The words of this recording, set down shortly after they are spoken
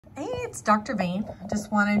Hey, it's Dr. Vane.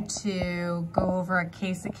 Just wanted to go over a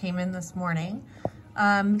case that came in this morning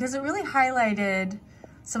because it really highlighted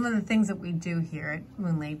some of the things that we do here at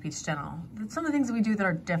Moonlight Beach Dental. Some of the things that we do that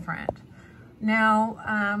are different.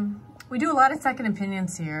 Now, we do a lot of second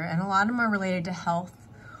opinions here, and a lot of them are related to health,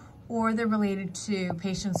 or they're related to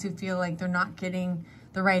patients who feel like they're not getting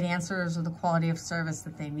the right answers or the quality of service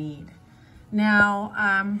that they need.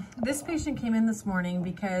 Now, this patient came in this morning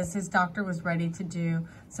because his doctor was ready to do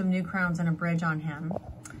some new crowns and a bridge on him.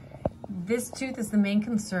 This tooth is the main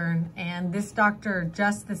concern, and this doctor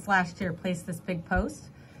just this last year placed this big post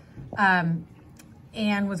and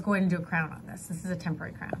was going to do a crown on this. This is a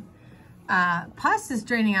temporary crown. Pus is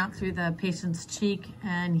draining out through the patient's cheek,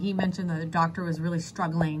 and he mentioned that the doctor was really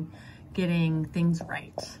struggling getting things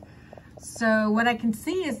right. So what I can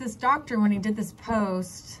see is this doctor, when he did this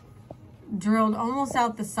post, drilled almost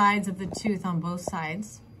out the sides of the tooth on both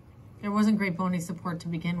sides. There wasn't great bony support to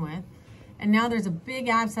begin with. And now there's a big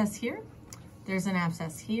abscess here. There's an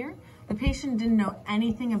abscess here. The patient didn't know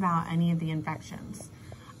anything about any of the infections.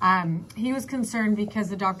 He was concerned because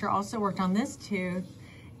the doctor also worked on this tooth,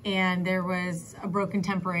 and there was a broken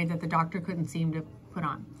temporary that the doctor couldn't seem to put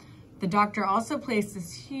on. The doctor also placed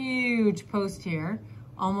this huge post here,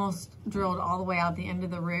 almost drilled all the way out the end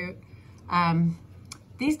of the root.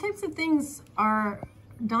 These types of things are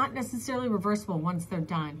not necessarily reversible once they're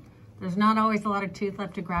done. There's not always a lot of tooth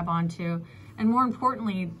left to grab onto. And more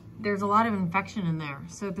importantly, there's a lot of infection in there.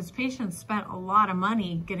 So this patient spent a lot of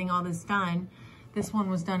money getting all this done. This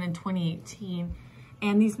one was done in 2018.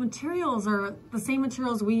 And these materials are the same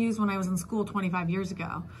materials we used when I was in school 25 years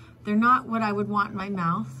ago. They're not what I would want in my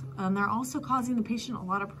mouth. And they're also causing the patient a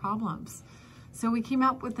lot of problems. So we came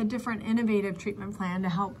up with a different innovative treatment plan to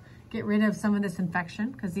help get rid of some of this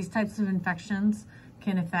infection, because these types of infections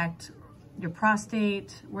can affect your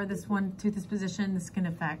prostate, where this one tooth is positioned. This can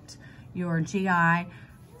affect your GI.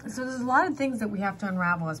 So there's a lot of things that we have to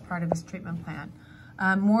unravel as part of this treatment plan,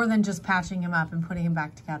 more than just patching him up and putting him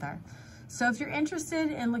back together. So if you're interested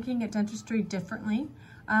in looking at dentistry differently,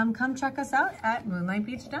 come check us out at Moonlight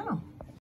Beach Dental.